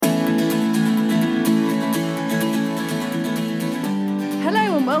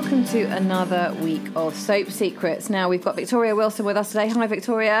welcome to another week of Soap Secrets. Now, we've got Victoria Wilson with us today. Hi,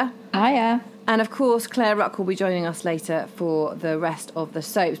 Victoria. Hiya. And, of course, Claire Ruck will be joining us later for the rest of the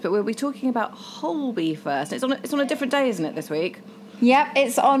soaps. But we'll be talking about Holby first. It's on a different day, isn't it, this week? Yep,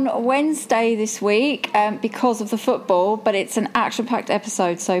 it's on Wednesday this week because of the football, but it's an action-packed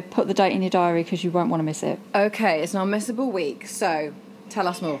episode, so put the date in your diary because you won't want to miss it. Okay, it's an unmissable week, so tell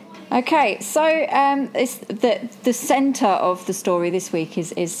us more. Okay, so it's the centre of the story this week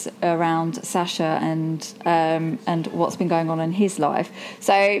is around Sasha and what's been going on in his life.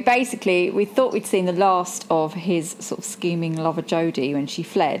 So basically, we thought we'd seen the last of his sort of scheming lover Jodie when she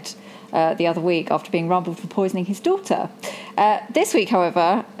fled the other week after being rumbled for poisoning his daughter. This week,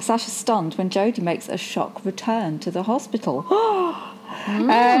 however, Sasha's stunned when Jodie makes a shock return to the hospital.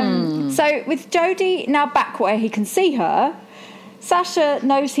 So with Jodie now back where he can see her, Sasha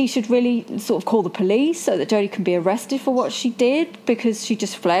knows he should really sort of call the police so that Jodie can be arrested for what she did, because she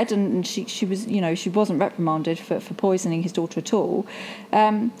just fled and she was, she wasn't reprimanded for poisoning his daughter at all.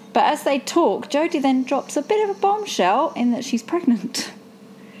 But as they talk, Jodie then drops a bit of a bombshell in that she's pregnant.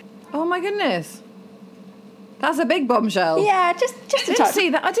 Oh my goodness. That's a big bombshell. Yeah, just a touch.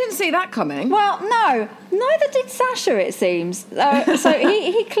 I didn't see that coming. Well, no, neither did Sasha, it seems. So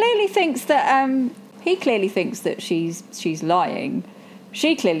he clearly thinks that she's lying.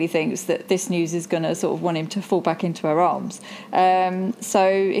 She clearly thinks that this news is going to sort of want him to fall back into her arms.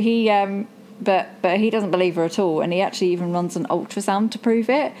 So he, but he doesn't believe her at all, and he actually even runs an ultrasound to prove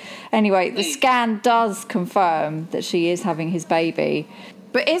it. Anyway, the scan does confirm that she is having his baby.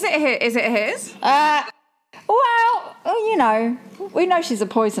 But is it his? Well, we know she's a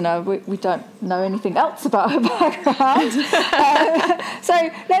poisoner. We don't know anything else about her background. So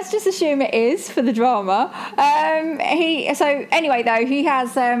let's just assume it is for the drama. He has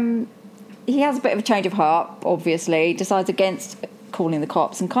a bit of a change of heart, obviously, decides against calling the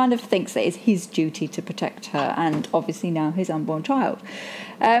cops and kind of thinks that it's his duty to protect her and obviously now his unborn child.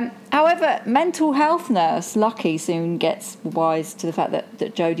 However, mental health nurse Lucky soon gets wise to the fact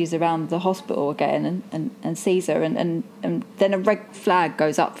that Jodie's around the hospital again and sees her, and then a red flag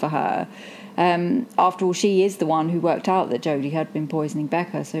goes up for her. After all, she is the one who worked out that Jodie had been poisoning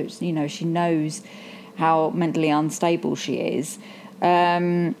Becca, so it's, she knows how mentally unstable she is.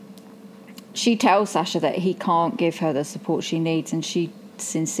 She tells Sasha that he can't give her the support she needs, and she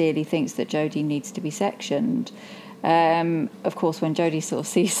sincerely thinks that Jodie needs to be sectioned. Of course, when Jodie sort of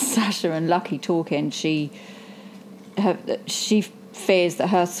sees Sasha and Lucky talking, she fears that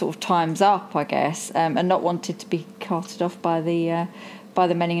her sort of time's up, I guess, and not wanted to be carted off by the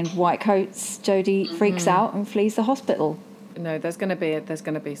men in white coats. Jodie freaks out and flees the hospital. No, there's going to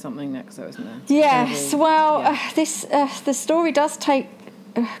be something next, though, isn't there? Yes. Well, the story does take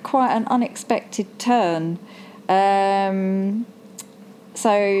quite an unexpected turn.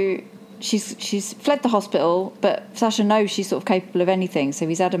 So she's fled the hospital, but Sasha knows she's sort of capable of anything, so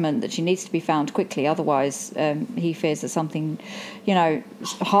he's adamant that she needs to be found quickly. Otherwise, he fears that something,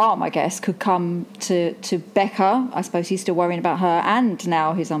 harm, I guess, could come to Becca. I suppose he's still worrying about her and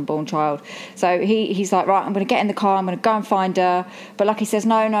now his unborn child. So he's like, right, I'm going to get in the car, I'm going to go and find her. But Lucky says,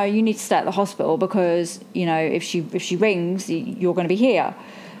 no, you need to stay at the hospital because, if she rings, you're going to be here.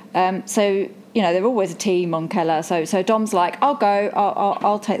 So they're always a team on Keller. So Dom's like, I'll go,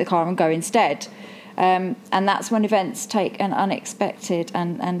 I'll take the car and go instead. And that's when events take an unexpected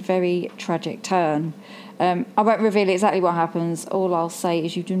and very tragic turn. I won't reveal exactly what happens. All I'll say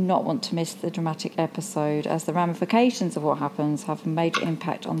is you do not want to miss the dramatic episode, as the ramifications of what happens have a major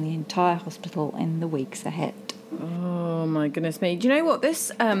impact on the entire hospital in the weeks ahead. Oh, my goodness me. Do you know what?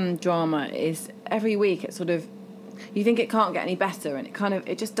 This drama is, every week it's sort of, you think it can't get any better, and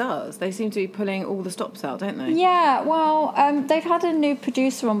it just does. They seem to be pulling all the stops out, don't they? Yeah, well, they've had a new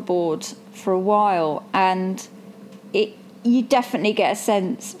producer on board for a while, and you definitely get a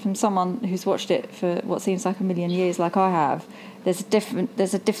sense from someone who's watched it for what seems like a million years, like I have. There's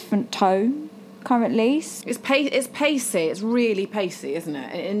a different tone currently. It's pacey. It's really pacey, isn't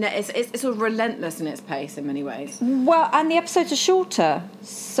it? And it's sort of relentless in its pace in many ways. Well, and the episodes are shorter,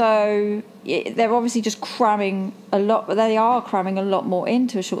 so they're obviously just cramming a lot. They are cramming a lot more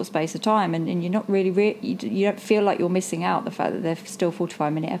into a short space of time, and you're not really you don't feel like you're missing out the fact that they're still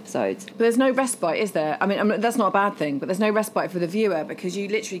 45-minute episodes. But there's no respite, is there? I mean, that's not a bad thing, but there's no respite for the viewer, because you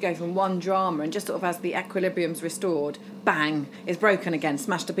literally go from one drama and just sort of as the equilibrium's restored, bang, it's broken again,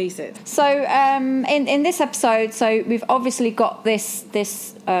 smashed to pieces. So in this episode, so we've obviously got this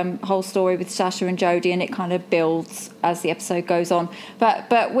whole story with Sasha and Jodie, and it kind of builds as the episode goes on.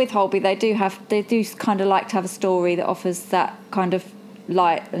 But with Holby, they do kind of like to have a story that offers that kind of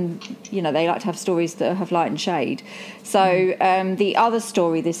light and, they like to have stories that have light and shade. So the other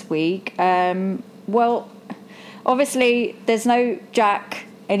story this week, obviously there's no Jack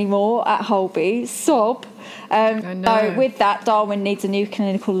anymore at Holby. Sob. So with that, Darwin needs a new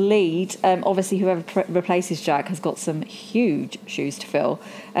clinical lead. Obviously, whoever replaces Jack has got some huge shoes to fill.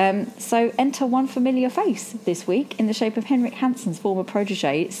 So enter one familiar face this week in the shape of Henrik Hansen's former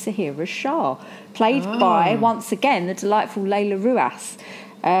protege, Sahira Shah, played by, once again, the delightful Layla Ruas.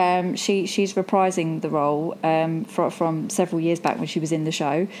 She's reprising the role from several years back when she was in the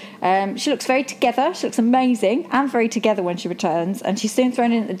show. She looks very together. She looks amazing and very together when she returns. And she's soon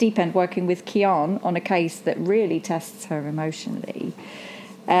thrown in at the deep end working with Kian on a case that really tests her emotionally.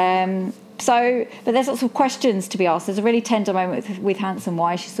 But there's lots of questions to be asked. There's a really tender moment with Hansen,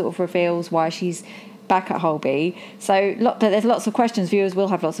 why she sort of reveals why she's back at Holby. So there's lots of questions. Viewers will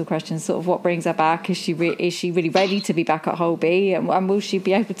have lots of questions. Sort of what brings her back? Is she really ready to be back at Holby? And will she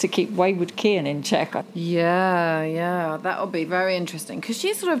be able to keep wayward Kian in check? Yeah, that'll be very interesting because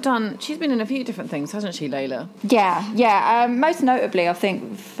she's been in a few different things, hasn't she, Layla? Yeah. Most notably, I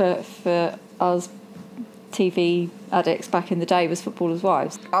think for us TV addicts back in the day was Footballers'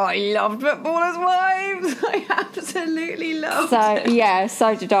 Wives. Oh, I loved Footballers' Wives. I absolutely loved it. Yeah,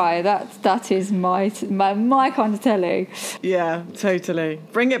 so did I. That is my kind of telly. Yeah, totally.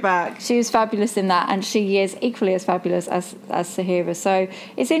 Bring it back. She was fabulous in that, and she is equally as fabulous as Sahira. So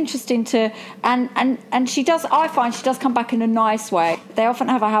it's interesting to and she does. I find she does come back in a nice way. They often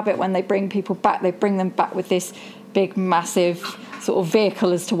have a habit when they bring people back. They bring them back with this big, massive sort of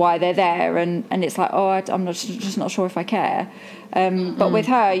vehicle as to why they're there, and it's like, I'm just not sure if I care. But with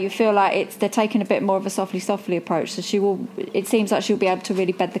her, you feel like they're taking a bit more of a softly approach. So it seems like she'll be able to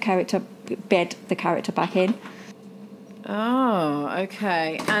really bed the character back in. Oh,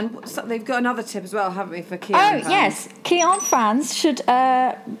 okay. And so they've got another tip as well, haven't we, for Kian fans? Yes. Kian fans should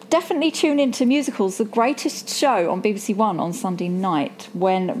definitely tune into Musicals, The Greatest Show on BBC One on Sunday night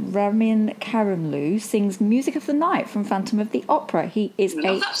when Ramin Karimloo sings Music of the Night from Phantom of the Opera. He is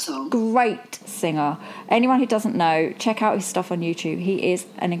a great singer. Anyone who doesn't know, check out his stuff on YouTube. He is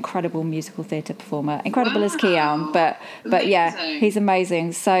an incredible musical theatre performer. Incredible as Kian, but yeah, he's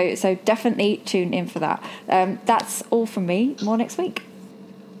amazing. So definitely tune in for that. That's all from me. More next week.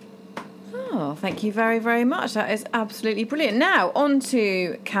 Oh, thank you very, very much. That is absolutely brilliant. Now, on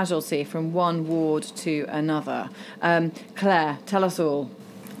to Casualty, from one ward to another. Claire, tell us all.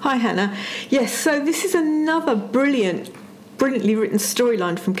 Hi, Hannah. Yes, so this is another brilliantly written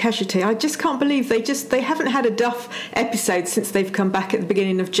storyline from Casualty. I just can't believe they haven't had a Duff episode since they've come back at the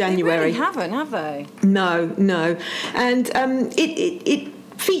beginning of January. They really haven't, have they? No. And it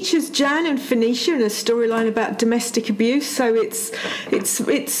features Jan and Phoenicia in a storyline about domestic abuse, so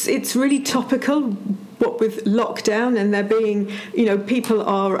it's really topical. What with lockdown and there being, people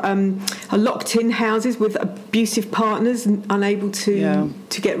are locked in houses with abusive partners and unable to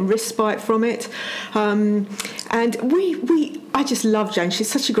get respite from it. And I just love Jan. She's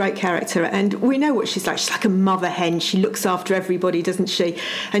such a great character, and we know what she's like. She's like a mother hen. She looks after everybody, doesn't she?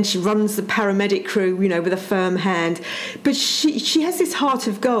 And she runs the paramedic crew, with a firm hand. But she has this heart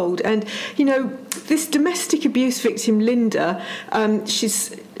of gold, and this domestic abuse victim, Linda.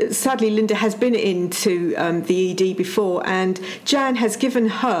 Sadly, Linda has been into the ED before, and Jan has given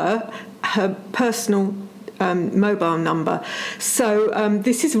her personal mobile number. So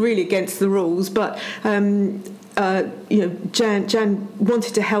this is really against the rules, but Jan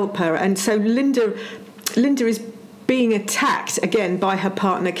wanted to help her, and so Linda is being attacked again by her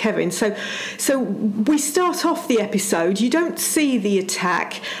partner Kevin. So we start off the episode. You don't see the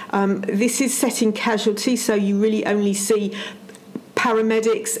attack. This is set in Casualty, so you really only see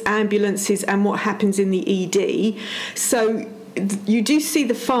paramedics, ambulances, and what happens in the ED. So you do see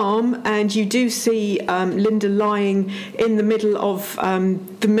the farm, and you do see Linda lying in the middle of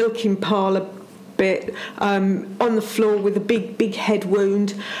the milking parlour bit on the floor with a big head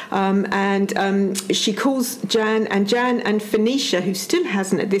wound, and she calls Jan and Phoenicia, who still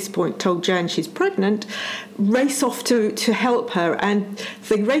hasn't at this point told Jan she's pregnant, race off to help her, and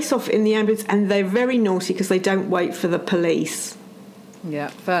they race off in the ambulance, and they're very naughty because they don't wait for the police. Yeah,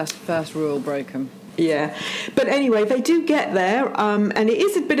 first rule broken. Yeah, but anyway, they do get there, and it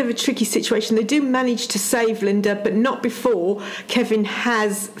is a bit of a tricky situation. They do manage to save Linda, but not before Kevin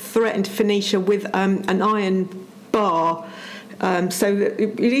has threatened Phoenicia with an iron bar. So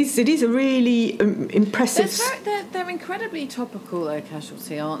it is a really impressive. They're incredibly topical, though,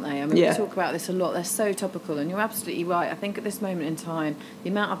 Casualty, aren't they? I mean, we talk about this a lot. They're so topical, and you're absolutely right. I think at this moment in time, the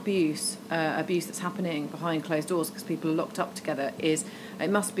amount of abuse that's happening behind closed doors because people are locked up together it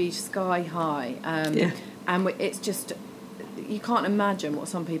must be sky high. And it's just, you can't imagine what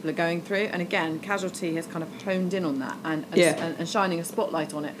some people are going through. And again, Casualty has kind of honed in on that and shining a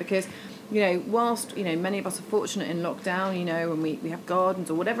spotlight on it, because, you know, whilst, you know, many of us are fortunate in lockdown, you know, and we have gardens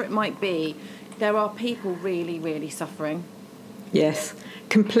or whatever it might be, there are people really, really suffering. Yes,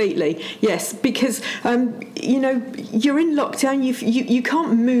 completely. Yes, because you know, you're in lockdown. You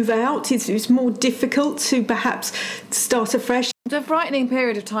can't move out. It's more difficult to perhaps start afresh. It's a frightening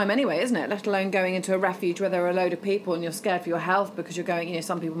period of time anyway, isn't it? Let alone going into a refuge where there are a load of people and you're scared for your health because you're going. You know,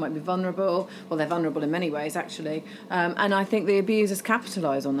 some people might be vulnerable. Well, they're vulnerable in many ways, actually. And I think the abusers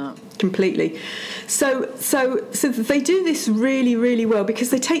capitalise on that Completely. So they do this really, really well, because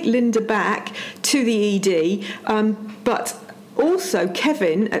they take Linda back to the ED, but also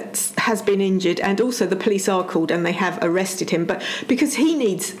Kevin has been injured, and also the police are called and they have arrested him, but because he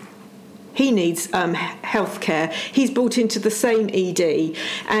needs health care, he's brought into the same ED,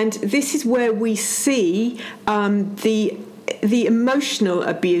 and this is where we see the emotional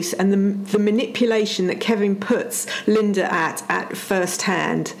abuse and the manipulation that Kevin puts Linda at first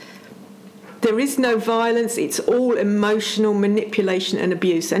hand. There is no violence, it's all emotional manipulation and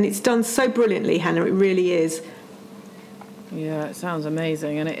abuse, and it's done so brilliantly, Hannah, it really is. Yeah, it sounds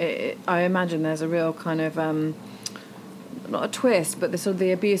amazing, and I imagine there's a real kind of not a twist, but the sort of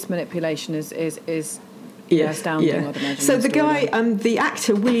the abuse manipulation is astounding. Yeah. I'd imagine. So the guy, the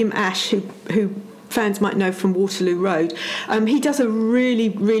actor William Ash, who fans might know from Waterloo Road, he does a really,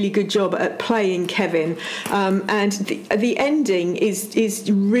 really good job at playing Kevin, and the ending is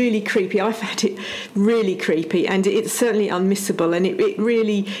really creepy. I found it really creepy, and it's certainly unmissable, and it's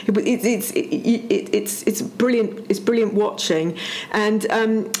brilliant. It's brilliant watching, and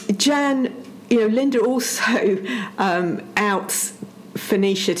Jan. You know, Linda also outs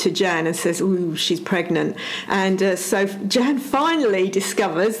Phoenicia to Jan and says, "Ooh, she's pregnant." And so Jan finally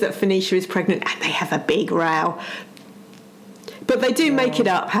discovers that Phoenicia is pregnant, and they have a big row. But they do make it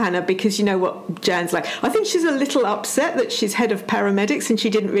up, Hannah, because you know what Jan's like. I think she's a little upset that she's head of paramedics and she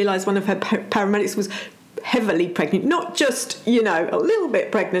didn't realise one of her paramedics was heavily pregnant. Not just, you know, a little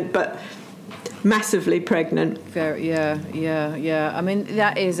bit pregnant, but massively pregnant. Yeah. I mean,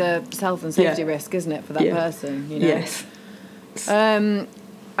 that is a health and safety risk, isn't it, for that person? You know? Yes. I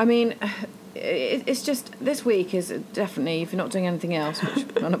mean, it's just, this week is definitely, if you're not doing anything else, which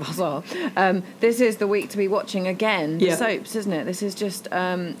none of us are, this is the week to be watching again the soaps, isn't it? This is just,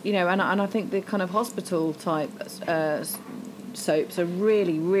 you know, and I think the kind of hospital type soaps are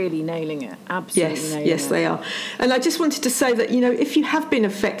really, really nailing it. Absolutely nailing it. Yes, they are. And I just wanted to say that, you know, if you have been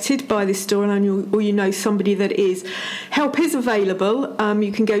affected by this storyline, or you know somebody that is, help is available.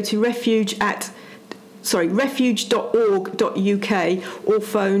 You can go to refuge.org.uk or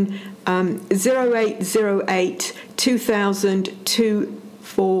phone 0808 2000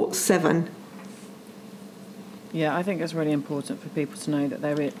 247. Yeah, I think it's really important for people to know that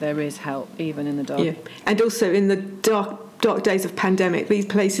there is help, even in the dark. Yeah. And also in the dark days of pandemic, these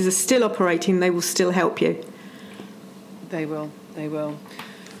places are still operating. They will still help you. They will.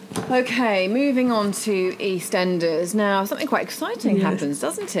 Okay, moving on to EastEnders. Now, something quite exciting happens,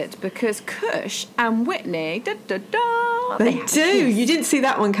 doesn't it? Because Kush and Whitney, they do. You didn't see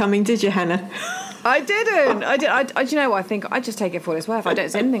that one coming, did you, Hannah? I didn't. I do you know what? I think I just take it for what it's worth. I don't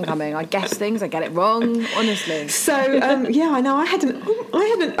see anything coming. I guess things. I get it wrong. Honestly. So yeah, I know. I had an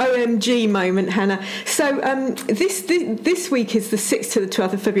OMG moment, Hannah. So this week is the 6th to the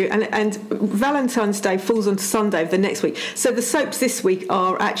 12th of February, and Valentine's Day falls on Sunday of the next week. So the soaps this week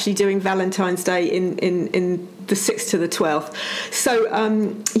are actually doing Valentine's Day in the 6th to the 12th. So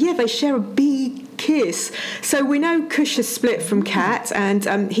yeah, they share a big kiss. So we know Kush has split from Kat,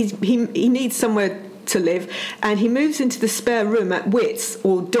 and he needs somewhere to live, and he moves into the spare room at Whit's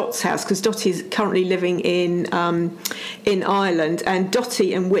or Dot's house, because Dottie's currently living in Ireland, and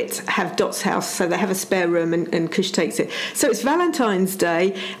Dottie and Whit have Dot's house, so they have a spare room, and Kush takes it. So it's Valentine's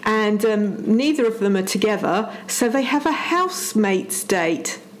Day, and neither of them are together, so they have a housemates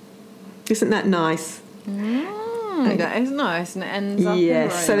date. Isn't that nice? That is nice, and it ends up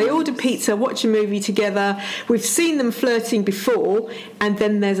so they order pizza, watch a movie together. We've seen them flirting before, and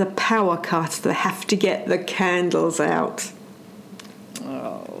then there's a power cut. They have to get the candles out.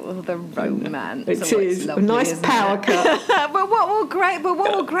 Oh, the romance! It is lovely, a nice power cut. But what will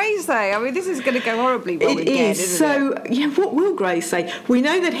Grace say? I mean, this is going to go horribly wrong again, isn't it? Yeah, what will Grace say? We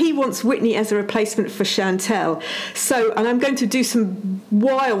know that he wants Whitney as a replacement for Chantel. So, and I'm going to do some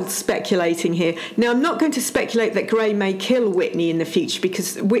wild speculating here. Now, I'm not going to speculate that Gray may kill Whitney in the future,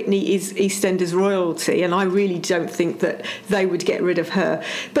 because Whitney is EastEnders royalty, and I really don't think that they would get rid of her.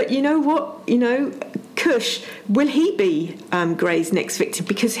 But you know what? You know, Kush, will he be Gray's next victim?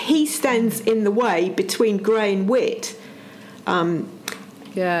 Because he stands in the way between Gray and Whit.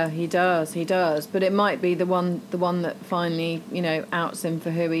 Yeah, he does. But it might be the one that finally, outs him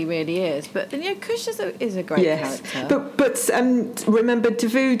for who he really is. But Kush is a great character. But remember,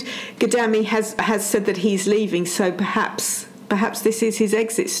 Davood Gadami has said that he's leaving, so perhaps this is his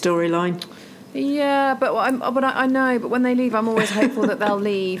exit storyline. Yeah, but I know. But when they leave, I'm always hopeful that they'll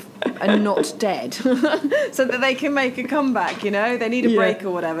leave and not dead, so that they can make a comeback. They need a break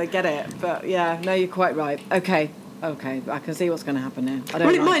or whatever. Get it? But no, you're quite right. Okay, I can see what's going to happen now.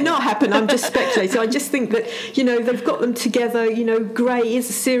 It might not happen. I'm just speculating. I just think that they've got them together. Gray is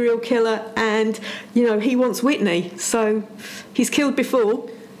a serial killer, and he wants Whitney, so he's killed before.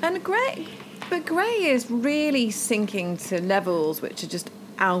 And Gray is really sinking to levels which are just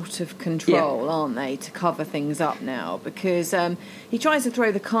out of control, aren't they, to cover things up now, because he tries to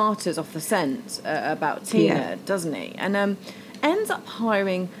throw the Carters off the scent about Tina, doesn't he? And ends up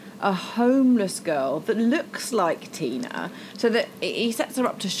hiring a homeless girl that looks like Tina, so that he sets her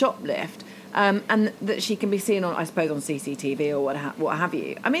up to shoplift, and that she can be seen on, I suppose, on CCTV or what have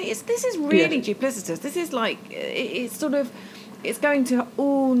you. I mean, this is really duplicitous. This is like, it's sort of... It's going to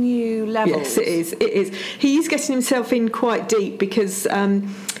all new levels. Yes, it is. He is getting himself in quite deep because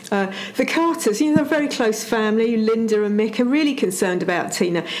the Carters, they're a very close family. Linda and Mick are really concerned about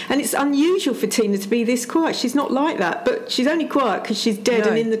Tina. And it's unusual for Tina to be this quiet. She's not like that, but she's only quiet because she's dead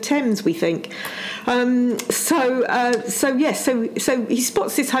and in the Thames, we think. So he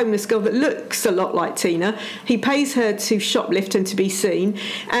spots this homeless girl that looks a lot like Tina. He pays her to shoplift and to be seen.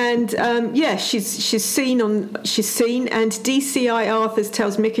 And, she's seen, and DCI Arthurs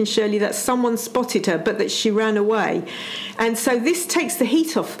tells Mick and Shirley that someone spotted her, but that she ran away. And so this takes the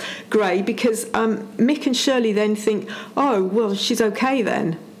heat off Gray, because Mick and Shirley then think, oh, well, she's okay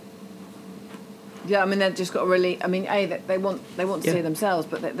then. Yeah, I mean, they've just got a relief. I mean, they want to see themselves,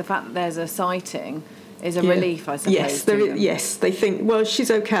 but the fact that there's a sighting is a relief, I suppose. Yes, they think, well,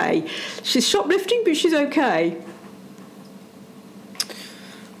 she's okay. She's shoplifting, but she's okay.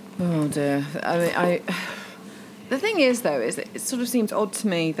 Oh dear. I mean, the thing is, though, is that it sort of seems odd to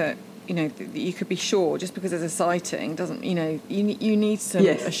me that that you could be sure just because there's a sighting doesn't. You need some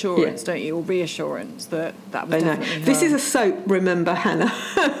assurance, don't you, or reassurance that was definitely her. This is a soap, remember, Hannah.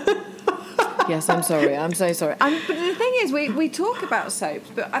 Yes, I'm sorry. I'm so sorry. But the thing is, we talk about soaps,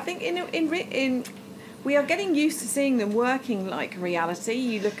 but I think in we are getting used to seeing them working like reality.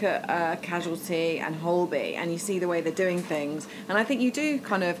 You look at Casualty and Holby, and you see the way they're doing things, and I think you do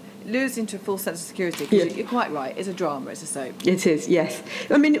kind of lose into a full sense of security. Because you're quite right. It's a drama. It's a soap. It is. Yes.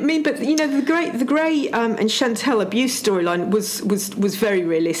 I mean, but the Gray and Chantel abuse storyline was very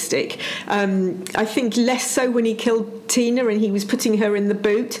realistic. I think less so when he killed Tina and he was putting her in the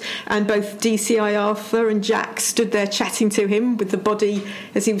boot, and both DCI Arthur and Jack stood there chatting to him with the body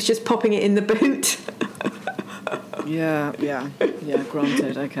as he was just popping it in the boot. Yeah,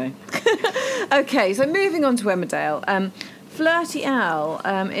 granted, okay. Okay, so moving on to Emmerdale. Flirty Al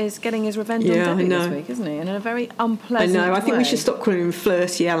is getting his revenge on Debbie this week, isn't he? And in a very unpleasant way. I think we should stop calling him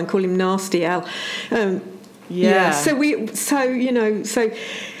Flirty Al and call him Nasty Al. So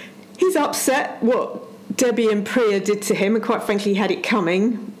he's upset what Debbie and Priya did to him, and quite frankly, he had it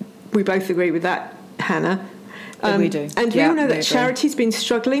coming. We both agree with that, Hannah. We do. And we all know that Charity's been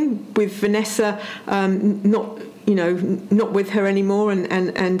struggling with Vanessa not with her anymore,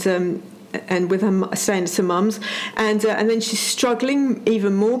 and with her staying at her mum's, and then she's struggling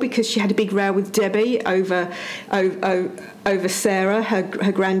even more because she had a big row with Debbie over Sarah,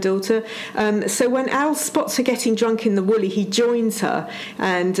 her granddaughter. So when Al spots her getting drunk in the Woolly, he joins her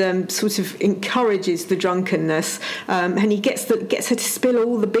and sort of encourages the drunkenness, and he gets her to spill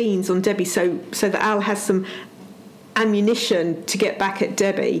all the beans on Debbie, so that Al has some ammunition to get back at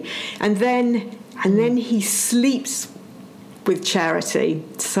Debbie, and then he sleeps with Charity.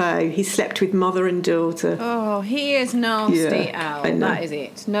 So he slept with mother and daughter. Oh, he is nasty, Al. That is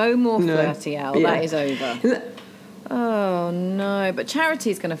it. No more flirty, Al. Yeah. That is over. Oh no! But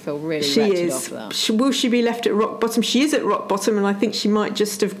Charity's going to feel really wretched off that. Will she be left at rock bottom? She is at rock bottom, and I think she might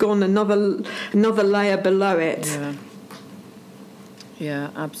just have gone another layer below it.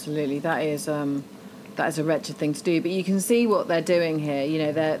 Yeah, absolutely. That is a wretched thing to do. But you can see what they're doing here.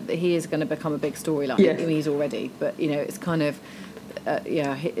 He is going to become a big storyline. Yeah. I mean, he's already, but it's kind of.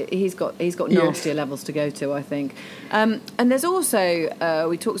 He's got nastier levels to go to, I think. And there's also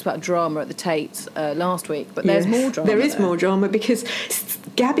we talked about drama at the Tate last week, but there's more drama. There is more drama because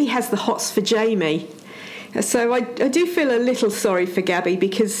Gabby has the hots for Jamie. So I do feel a little sorry for Gabby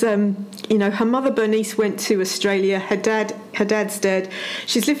because, her mother Bernice went to Australia. Her dad's dead.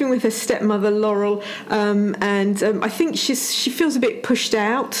 She's living with her stepmother Laurel, and I think she feels a bit pushed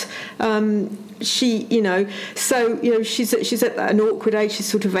out. She's at an awkward age. She's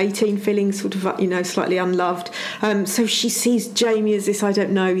sort of 18, feeling sort of, slightly unloved. So she sees Jamie as this, I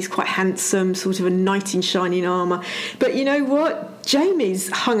don't know, he's quite handsome, sort of a knight in shining armour. But you know what? Jamie's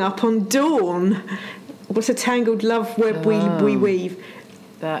hung up on Dawn. What a tangled love web we weave.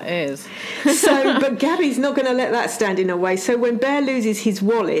 That is. But Gabby's not going to let that stand in her way. So when Bear loses his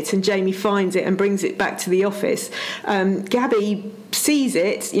wallet and Jamie finds it and brings it back to the office, Gabby sees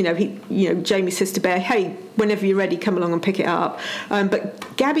it. Jamie says to Bear, "Hey, whenever you're ready, come along and pick it up."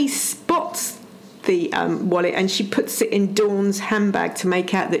 But Gabby spots the wallet and she puts it in Dawn's handbag to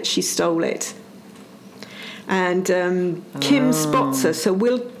make out that she stole it. And Kim spots her. So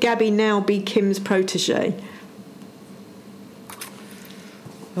will Gabby now be Kim's protege?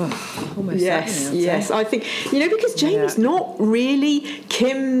 Almost yes. I think, because Jamie's not really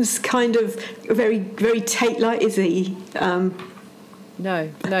Kim's kind of very, very Tate-like, is he? No,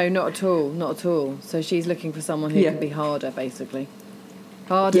 not at all. So she's looking for someone who can be harder, basically.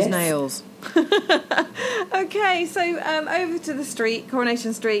 Hard as nails. Okay, so over to the street,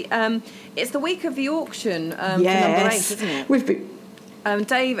 Coronation Street. It's the week of the auction for number 8, isn't it? We've been...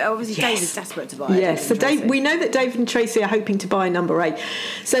 Dave is desperate to buy it. Yes, so we know that David and Tracy are hoping to buy number 8.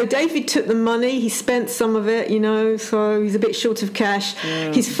 So David took the money, he spent some of it, so he's a bit short of cash.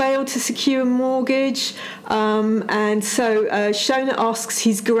 Yeah. He's failed to secure a mortgage, and so Shona asks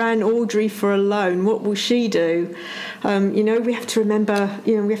his gran Audrey for a loan. What will she do? We have to remember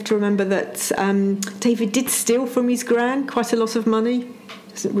that David did steal from his gran quite a lot of money.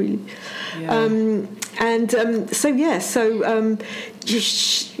 Isn't really. Yeah.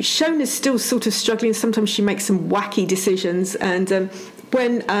 Shona's still sort of struggling. Sometimes she makes some wacky decisions, and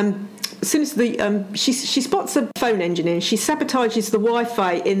when as soon as she spots a phone engineer, she sabotages the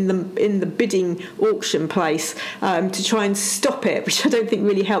Wi-Fi in the bidding auction place to try and stop it, which I don't think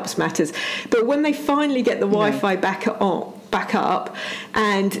really helps matters. But when they finally get the Wi-Fi back up,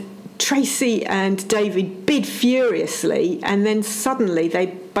 and Tracy and David bid furiously, and then suddenly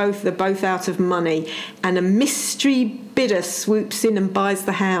they're both out of money, and a mystery bidder swoops in and buys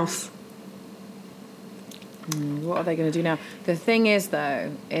the house. What are they going to do now? The thing is,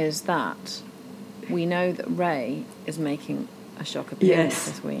 though, is that we know that Ray is making a shock appearance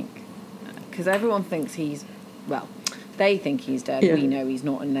this week, because everyone thinks they think he's dead. Yeah. We know he's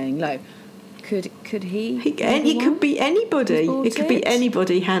not and laying low. Could he? It could be anybody. It could be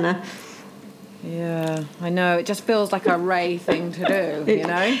anybody, Hannah. Yeah, I know. It just feels like a Ray thing to do,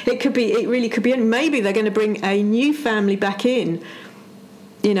 It could be. It really could be. Maybe they're going to bring a new family back in.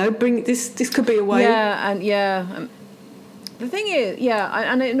 Bring this. This could be a way. Yeah. The thing is,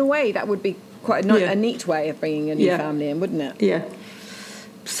 and in a way that would be quite a neat way of bringing a new family in, wouldn't it? Yeah.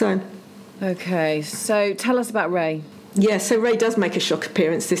 So. Okay. So tell us about Ray. Yeah, so Ray does make a shock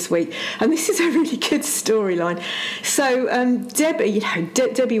appearance this week, and this is a really good storyline. So Debbie,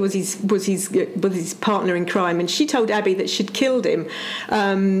 Debbie was his partner in crime, and she told Abby that she'd killed him.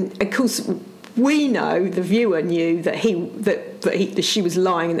 Of course, we know, the viewer knew that she was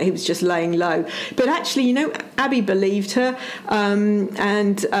lying and that he was just laying low. But actually, Abby believed her,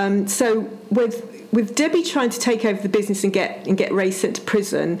 so with Debbie trying to take over the business and get Ray sent to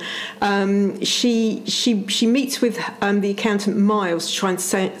prison, she meets with the accountant Miles to try and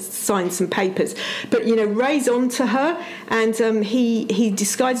sign some papers. But Ray's onto her, and he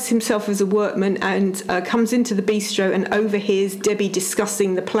disguises himself as a workman and comes into the bistro and overhears Debbie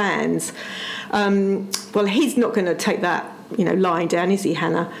discussing the plans. Well, he's not going to take that lying down, is he,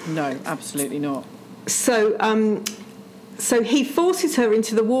 Hannah? No, absolutely not. So he forces her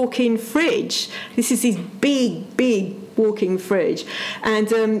into the walk-in fridge. This is his big walk-in fridge. And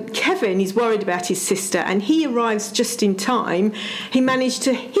Kevin is worried about his sister, and he arrives just in time. He managed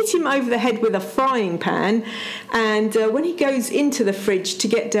to hit him over the head with a frying pan. And when he goes into the fridge to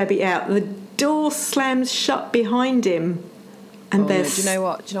get Debbie out, the door slams shut behind him. And do you know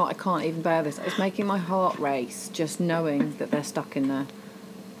what? I can't even bear this. It's making my heart race just knowing that they're stuck in there.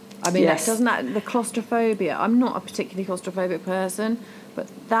 I mean, the claustrophobia, I'm not a particularly claustrophobic person, but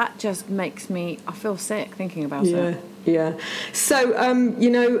that just makes me, I feel sick thinking about it. Yeah. So,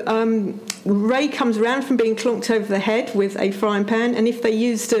 Ray comes around from being clonked over the head with a frying pan, and if they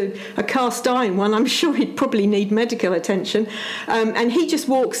used a cast iron one, I'm sure he'd probably need medical attention. And he just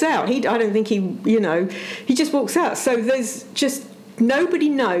walks out. I don't think he just walks out. So there's just, nobody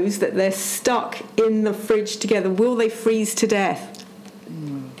knows that they're stuck in the fridge together. Will they freeze to death?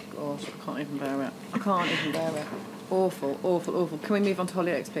 can't even bear it. I can't even bear it. Awful, awful, awful. Can we move on to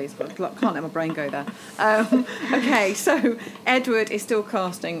Hollyoaks, please? I can't let my brain go there. Okay, so Edward is still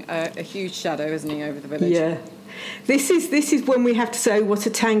casting a huge shadow, isn't he, over the village? Yeah. This is when we have to say what a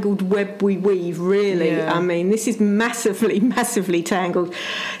tangled web we weave, really. Yeah. I mean, this is massively, massively tangled.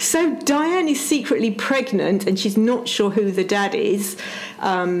 So Diane is secretly pregnant and she's not sure who the dad is.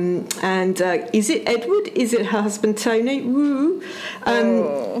 Is it Edward? Is it her husband Tony? Woo.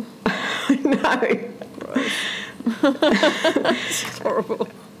 Oh. No. It's horrible.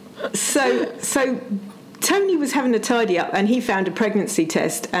 So Tony was having a tidy up and he found a pregnancy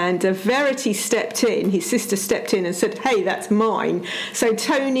test, and Verity stepped in, his sister stepped in and said, hey, that's mine. So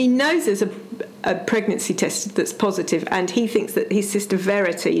Tony knows there's a pregnancy test that's positive, and he thinks that his sister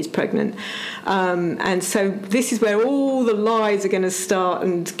Verity is pregnant. And so this is where all the lies are going to start,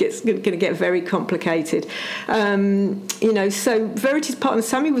 and it's going to get very complicated. So Verity's partner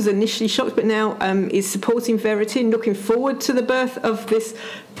Sammy was initially shocked, but now is supporting Verity and looking forward to the birth of this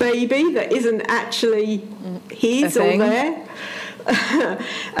baby that isn't actually his or theirs.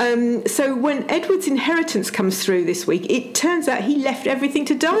 So when Edward's inheritance comes through this week, it turns out he left everything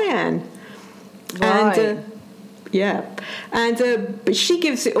to Diane. Right. But she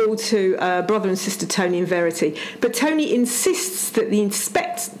gives it all to brother and sister Tony and Verity. But Tony insists that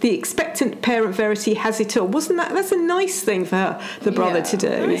the expectant parent Verity has it all. That's a nice thing for her, the brother, to do,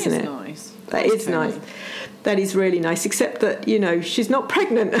 isn't it? Nice. That is nice. That is really nice, except that, she's not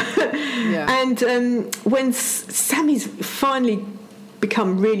pregnant. Yeah. And when Sammy's finally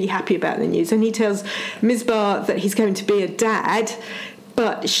become really happy about the news, and he tells Misbah that he's going to be a dad,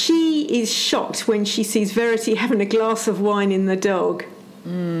 but she is shocked when she sees Verity having a glass of wine in the dog.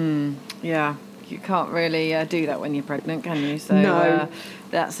 Yeah, you can't really do that when you're pregnant, can you? So no.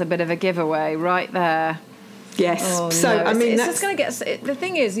 That's a bit of a giveaway right there. Yes. Oh, so no. I mean, it's just going to get. The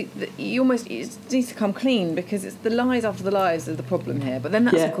thing is, you need to come clean, because it's the lies after the lies are the problem here. But then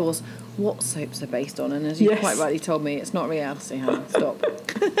that's of course what soaps are based on, and as you quite rightly told me, it's not reality. Hannah, stop.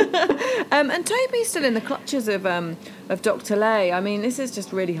 And Toby's still in the clutches of Dr. Lay. I mean, this is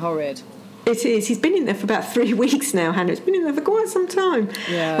just really horrid. It is. He's been in there for about 3 weeks now, Hannah. It's been in there for quite some time.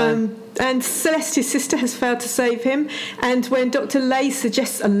 Yeah. And Celeste, his sister, has failed to save him. And when Dr. Lay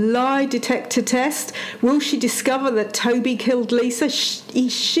suggests a lie detector test, will she discover that Toby killed Lisa?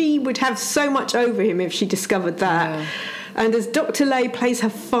 She would have so much over him if she discovered that. Yeah. And as Dr. Lay plays her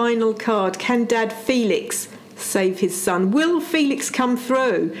final card, can Dad Felix save his son? Will Felix come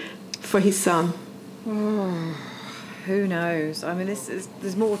through for his son? Who knows? I mean,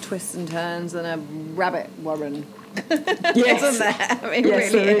 there's more twists and turns than a rabbit warren. Yes. Isn't there? I mean,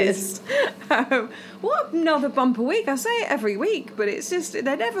 yes, it really is. What another bumper week. I say it every week, but it's just, they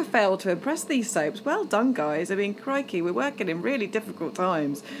never fail to impress these soaps. Well done, guys. I mean, crikey, we're working in really difficult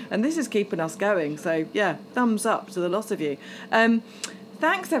times, and this is keeping us going. So, yeah, thumbs up to the lot of you.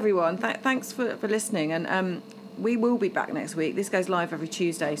 Thanks, everyone. Thanks for listening. And we will be back next week. This goes live every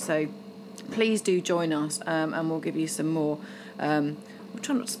Tuesday, so please do join us, and we'll give you some more. We'll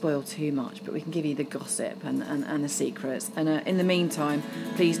try not to spoil too much, but we can give you the gossip and the secrets. And in the meantime,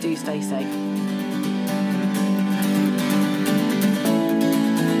 please do stay safe.